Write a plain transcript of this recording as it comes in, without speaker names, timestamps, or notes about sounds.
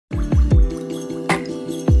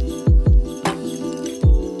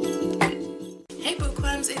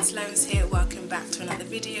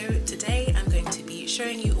video. Today I'm going to be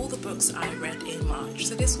showing you all the books I read in March.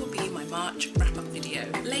 So this will be my March wrap-up video.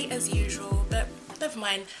 Late as usual, but never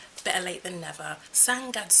mind, better late than never.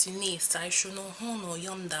 3月に最初の本を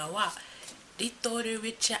読んだはリトルウィ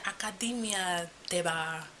ッチアカデミアで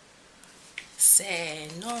はせ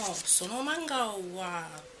ーの、その漫画は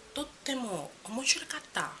とっても面白かっ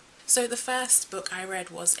た。So the first book I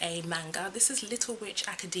read was a manga. This is Little Witch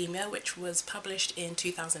Academia, which was published in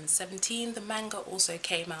 2017. The manga also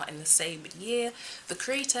came out in the same year. The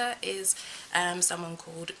creator is someone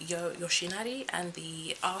called Yoshinari, and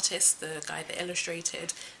the artist, the guy that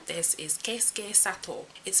illustrated this, is Keisuke Sato.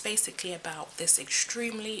 It's basically about this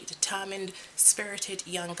extremely determined, spirited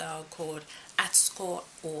young girl called Atsuko,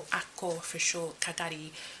 or Akko for short,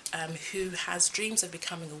 Kagari, who has dreams of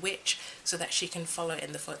becoming a witch so that she can follow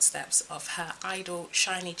in the footsteps of her idol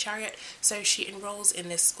Shiny Chariot. So she enrolls in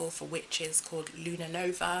this school for witches called Luna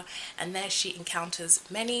Nova, and there she encounters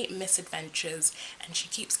many misadventures and she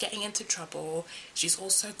keeps getting into trouble. She's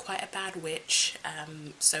also quite a bad witch,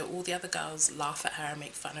 so all the other girls laugh at her and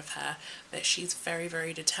make fun of her, but she's very,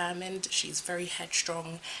 very determined. She's very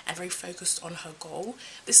headstrong and very focused on her goal.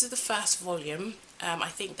 This is the first volume. I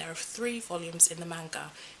think there are 3 volumes in the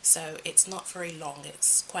manga, so it's not very long.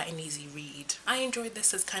 It's quite an easy read. I enjoyed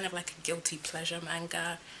this as kind of like a guilty pleasure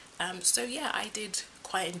manga, so yeah, I did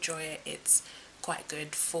quite enjoy it. It's quite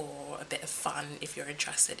good for a bit of fun if you're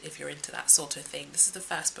interested, if you're into that sort of thing. This is the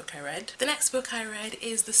first book I read. The next book I read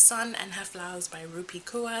is The Sun and Her Flowers by Rupi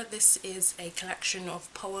Kuar. This is a collection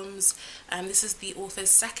of poems. This is the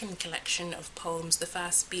author's second collection of poems, the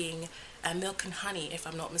first being Milk and Honey, if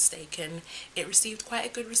I'm not mistaken. It received quite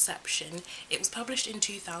a good reception. It was published in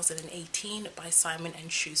 2018 by Simon &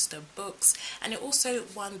 Schuster Books, and it also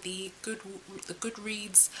won the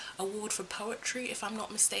Goodreads Award for Poetry, if I'm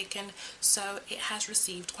not mistaken, so it has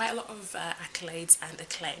received quite a lot of accolades and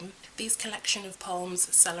acclaim. These collection of poems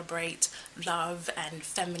celebrate love and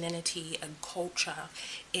femininity and culture.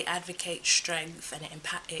 It advocates strength and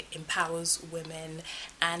it empowers women,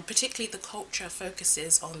 and particularly the culture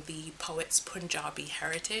focuses on the poet's Punjabi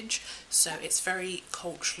heritage, so it's very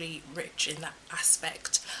culturally rich in that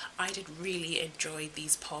aspect. I did really enjoy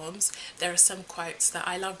these poems. There are some quotes that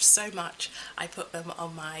I loved so much I put them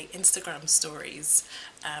on my Instagram stories.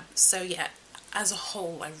 So yeah, as a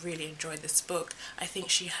whole, I really enjoyed this book. I think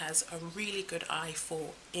she has a really good eye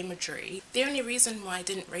for imagery. The only reason why I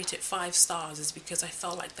didn't rate it 5 stars is because I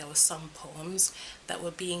felt like there were some poems that were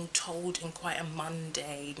being told in quite a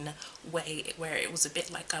mundane way, where it was a bit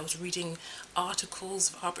like I was reading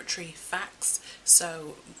articles of arbitrary facts.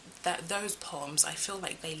 So that those poems, I feel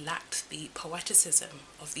like they lacked the poeticism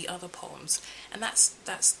of the other poems, and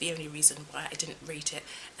that's the only reason why I didn't rate it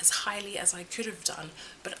as highly as I could have done,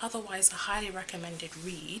 but otherwise a highly recommended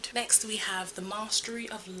read. Next we have The Mastery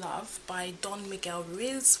of Love by Don Miguel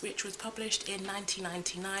Ruiz, which was published in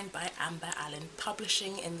 1999 by Amber Allen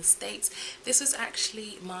Publishing in the States. This was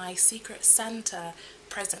actually my Secret Santa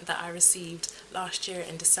present that I received last year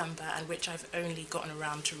in December, and which I've only gotten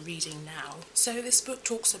around to reading now. So this book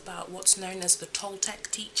talks about what's known as the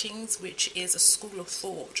Toltec teachings, which is a school of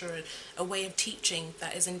thought or a way of teaching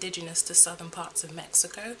that is indigenous to southern parts of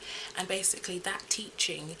Mexico, and basically that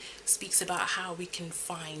teaching speaks about how we can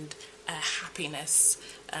find happiness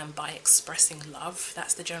by expressing love.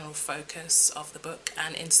 That's the general focus of the book,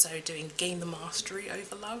 and in so doing gain the mastery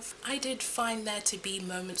over love. I did find there to be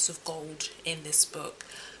moments of gold in this book,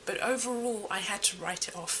 but overall I had to write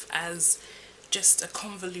it off as just a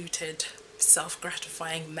convoluted,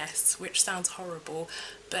 self-gratifying mess, which sounds horrible,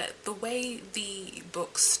 but the way the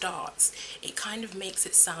book starts, it kind of makes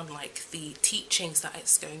it sound like the teachings that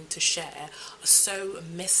it's going to share are so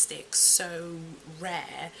mystic, so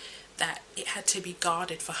rare, that it had to be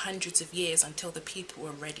guarded for hundreds of years until the people were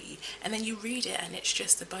ready. And then you read it and it's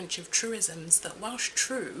just a bunch of truisms that, whilst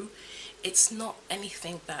true, it's not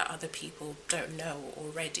anything that other people don't know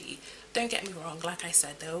already. Don't get me wrong, like I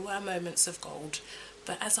said, there were moments of gold,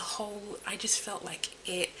 but as a whole I just felt like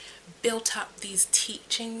it built up these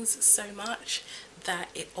teachings so much that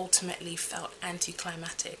it ultimately felt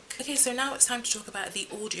anticlimactic. Okay, so now it's time to talk about the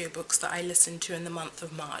audiobooks that I listened to in the month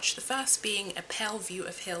of March. The first being A Pale View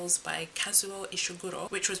of Hills by Kazuo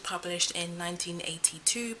Ishiguro, which was published in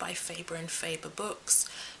 1982 by Faber and Faber Books.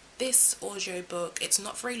 This audiobook, it's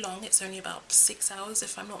not very long, it's only about 6 hours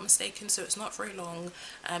if I'm not mistaken, so it's not very long.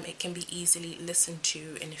 It can be easily listened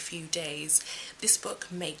to in a few days. This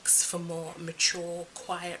book makes for more mature,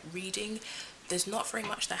 quiet reading. There's not very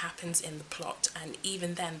much that happens in the plot, and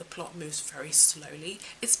even then the plot moves very slowly.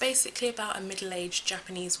 It's basically about a middle-aged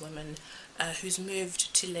Japanese woman who's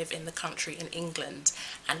moved to live in the country in England.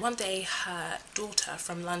 And one day her daughter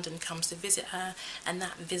from London comes to visit her, and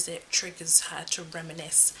that visit triggers her to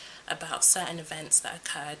reminisce about certain events that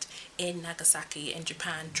occurred in Nagasaki in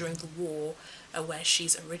Japan during the war, where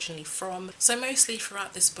she's originally from. So mostly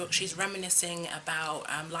throughout this book she's reminiscing about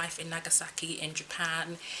life in Nagasaki in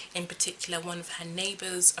Japan. In particular, one of her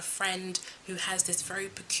neighbours, a friend who has this very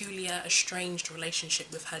peculiar, estranged relationship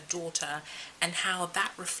with her daughter, and how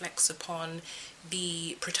that reflects upon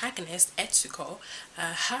the protagonist, Etsuko,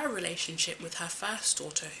 her relationship with her first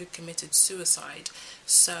daughter who committed suicide.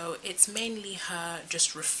 So it's mainly her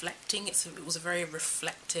just reflecting. It was a very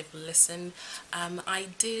reflective listen. I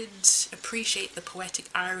did appreciate the poetic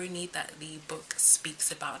irony that the book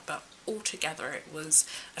speaks about, but altogether it was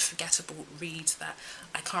a forgettable read that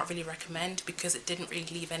I can't really recommend because it didn't really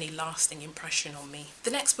leave any lasting impression on me. The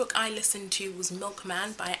next book I listened to was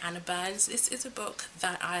Milkman by Anna Burns. This is a book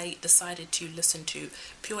that I decided to listen to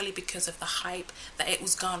purely because of the hype that it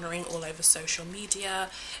was garnering all over social media.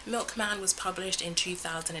 Milkman was published in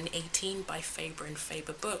 2018 by Faber and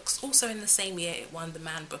Faber Books. Also in the same year it won the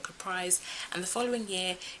Man Booker Prize, and the following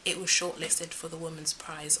year it was shortlisted for the Women's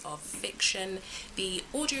Prize of Fiction. The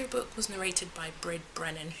audiobook was narrated by Brid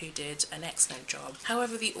Brennan, who did an excellent job.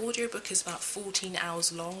 However, the audiobook is about 14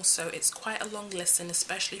 hours long, so it's quite a long listen,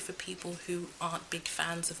 especially for people who aren't big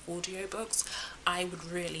fans of audiobooks. I would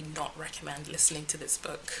really not recommend listening to this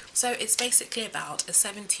book. So it's basically about a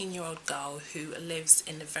 17-year-old girl who lives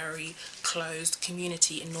in a very closed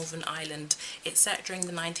community in Northern Ireland. It's set during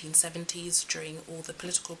the 1970s, during all the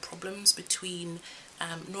political problems between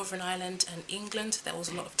Northern Ireland and England. There was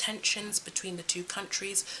a lot of tensions between the two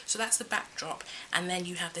countries, so that's the backdrop. And then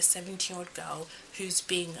you have this 17-year-old girl who's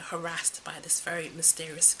being harassed by this very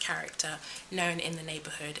mysterious character known in the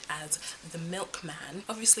neighbourhood as the Milkman.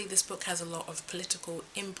 Obviously this book has a lot of political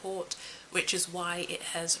import, which is why it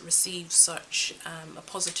has received such a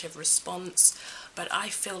positive response, but I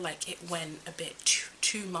feel like it went a bit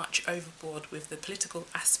too much overboard with the political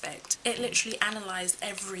aspect. It literally analysed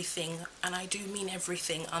everything, and I do mean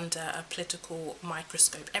everything, under a political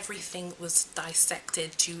microscope. Everything was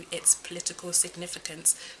dissected to its political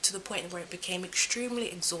significance to the point where it became extremely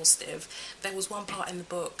exhaustive. There was one part in the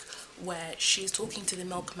book where she's talking to the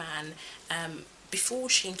Milkman. Before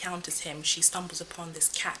she encounters him, she stumbles upon this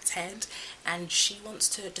cat's head and she wants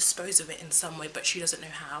to dispose of it in some way, but she doesn't know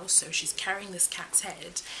how. So she's carrying this cat's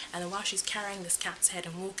head, and then while she's carrying this cat's head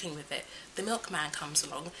and walking with it, the Milkman comes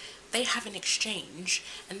along. They have an exchange,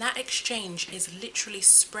 and that exchange is literally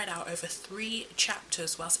spread out over 3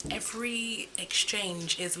 chapters, whilst every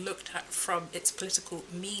exchange is looked at from its political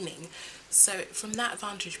meaning. So from that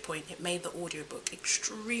vantage point, it made the audiobook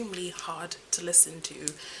extremely hard to listen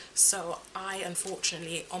to. So I,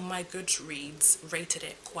 unfortunately, on my Goodreads, rated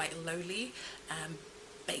it quite lowly.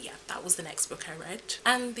 But yeah, that was the next book I read.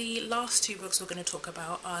 And the last 2 books we're going to talk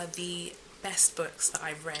about are the best books that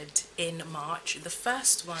I've read in March. The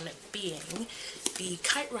first one being The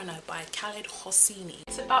Kite Runner by Khaled Hosseini.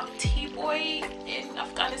 It's about a T-boy in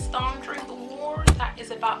Afghanistan during the war. That is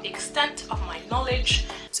about the extent of my knowledge.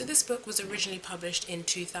 So this book was originally published in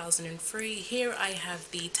 2003. Here I have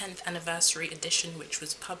the 10th anniversary edition, which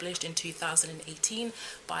was published in 2018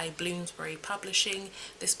 by Bloomsbury Publishing.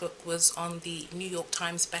 This book was on the New York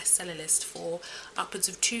Times bestseller list for upwards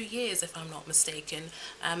of 2 years, if I'm not mistaken,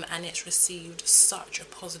 and it's received such a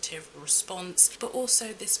positive response. But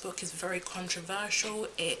also this book is very controversial.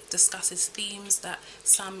 It discusses themes that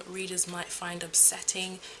some readers might find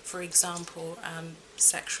upsetting, for example,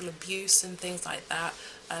 sexual abuse and things like that.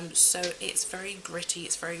 So it's very gritty,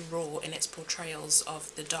 it's very raw in its portrayals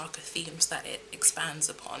of the darker themes that it expands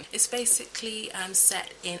upon. It's basically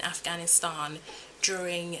set in Afghanistan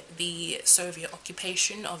during the Soviet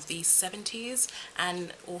occupation of the 70s,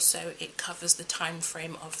 and also it covers the time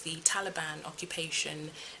frame of the Taliban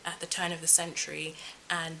occupation at the turn of the century.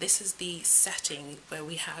 And this is the setting where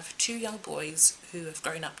we have 2 young boys who have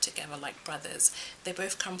grown up together like brothers. They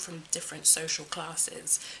both come from different social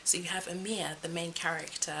classes. So you have Amir, the main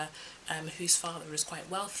character, whose father is quite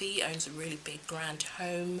wealthy, owns a really big grand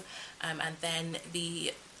home, and then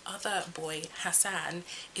the other boy, Hassan,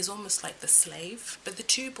 is almost like the slave. But the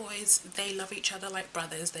 2 boys, they love each other like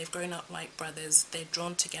brothers. They've grown up like brothers. They're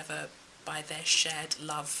drawn together by their shared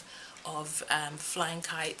love of flying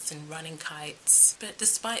kites and running kites. But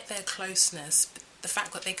despite their closeness, the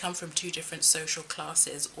fact that they come from two different social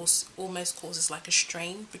classes almost causes like a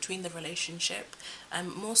strain between the relationship.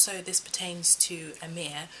 More so this pertains to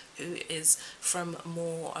Amir, who is from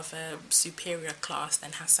more of a superior class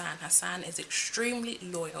than Hassan. Hassan is extremely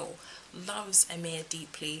loyal, loves Amir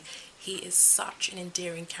deeply. He is such an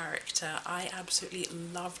endearing character. I absolutely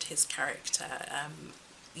loved his character.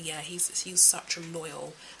 Yeah, he's such a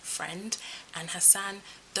loyal friend, and Hassan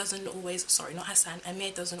doesn't always, sorry, not Hassan,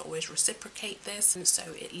 Amir doesn't always reciprocate this, and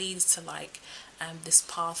so it leads to like this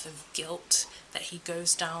path of guilt that he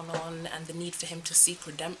goes down on, and the need for him to seek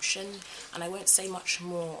redemption. And I won't say much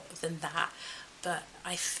more than that, but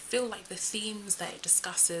I feel like the themes that it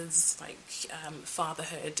discusses, like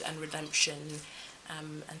fatherhood and redemption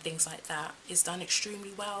and things like that, is done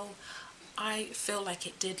extremely well. I feel like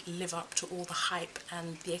it did live up to all the hype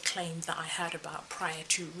and the acclaim that I heard about prior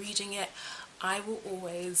to reading it. I will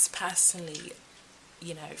always personally,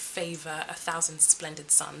 you know, favour A Thousand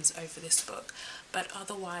Splendid Suns over this book, but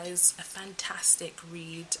otherwise a fantastic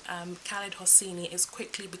read. Khaled Hosseini is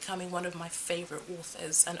quickly becoming one of my favourite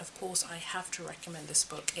authors, and of course I have to recommend this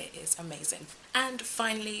book. It is amazing. And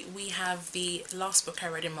finally we have the last book I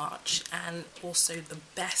read in March, and also the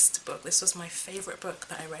best book. This was my favourite book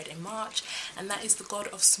that I read in March, and that is The God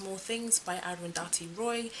of Small Things by Arundhati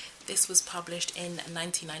Roy. This was published in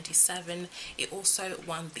 1997. It also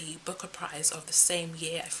won the Booker Prize of the same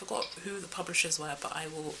year. I forgot who the publishers were, but I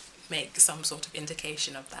will make some sort of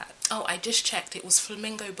indication of that. Oh, I just checked, it was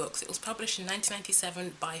Flamingo Books. It was published in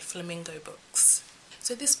 1997 by Flamingo Books.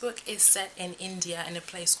 So this book is set in India in a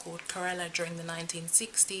place called Kerala during the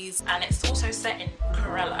 1960s, and it's also set in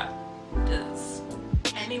Kerala. Does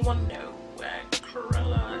anyone know where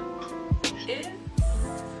Kerala is?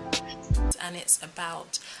 And it's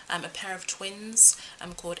about a pair of twins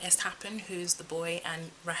called Esthappen, who's the boy,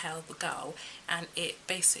 and Rahel, the girl, and it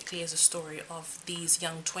basically is a story of these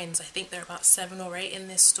young twins. I think there are about 7 or 8 in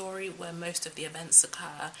this story where most of the events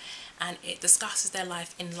occur, and it discusses their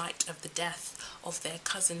life in light of the death of their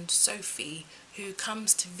cousin Sophie, who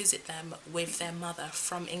comes to visit them with their mother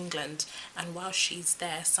from England, and while she's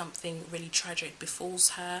there something really tragic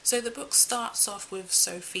befalls her. So the book starts off with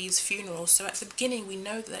Sophie's funeral. So at the beginning we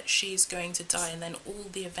know that she's going to die, and then all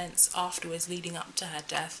the events afterwards leading up to her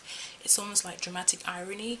death, it's almost like dramatic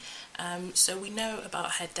irony. So we know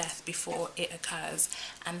about her death before it occurs,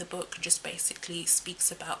 and the book just basically speaks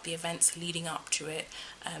about the events leading up to it.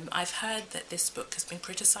 I've heard that this book has been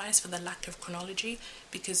criticised for the lack of chronology,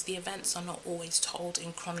 because the events are not always told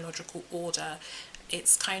in chronological order.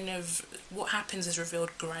 It's kind of, what happens is revealed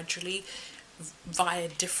gradually via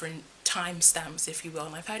different timestamps, if you will,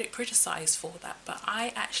 and I've heard it criticised for that, but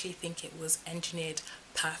I actually think it was engineered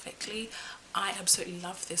perfectly. I absolutely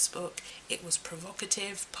love this book. It was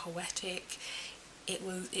provocative, poetic.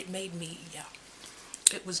 It made me, yeah,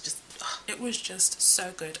 it was just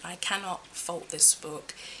so good. I cannot fault this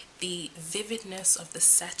book. The vividness of the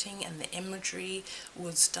setting and the imagery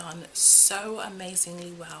was done so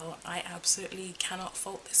amazingly well. I absolutely cannot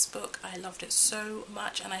fault this book. I loved it so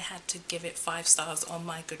much, and I had to give it 5 stars on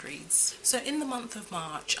my Goodreads. So in the month of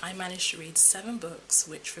March, I managed to read 7 books,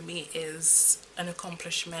 which for me is an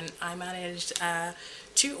accomplishment. I managed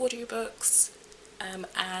 2 audiobooks,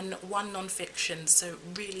 and 1 non-fiction, so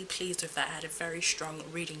really pleased with that. I had a very strong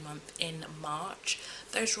reading month in March.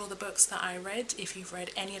 Those are all the books that I read. If you've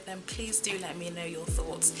read any of them, please do let me know your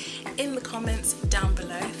thoughts in the comments down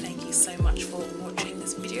below. Thank you so much for watching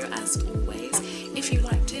this video. As always, if you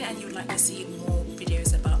liked it and you'd like to see more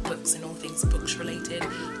videos about books and all things books related,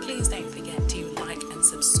 please don't forget to like and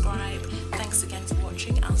subscribe.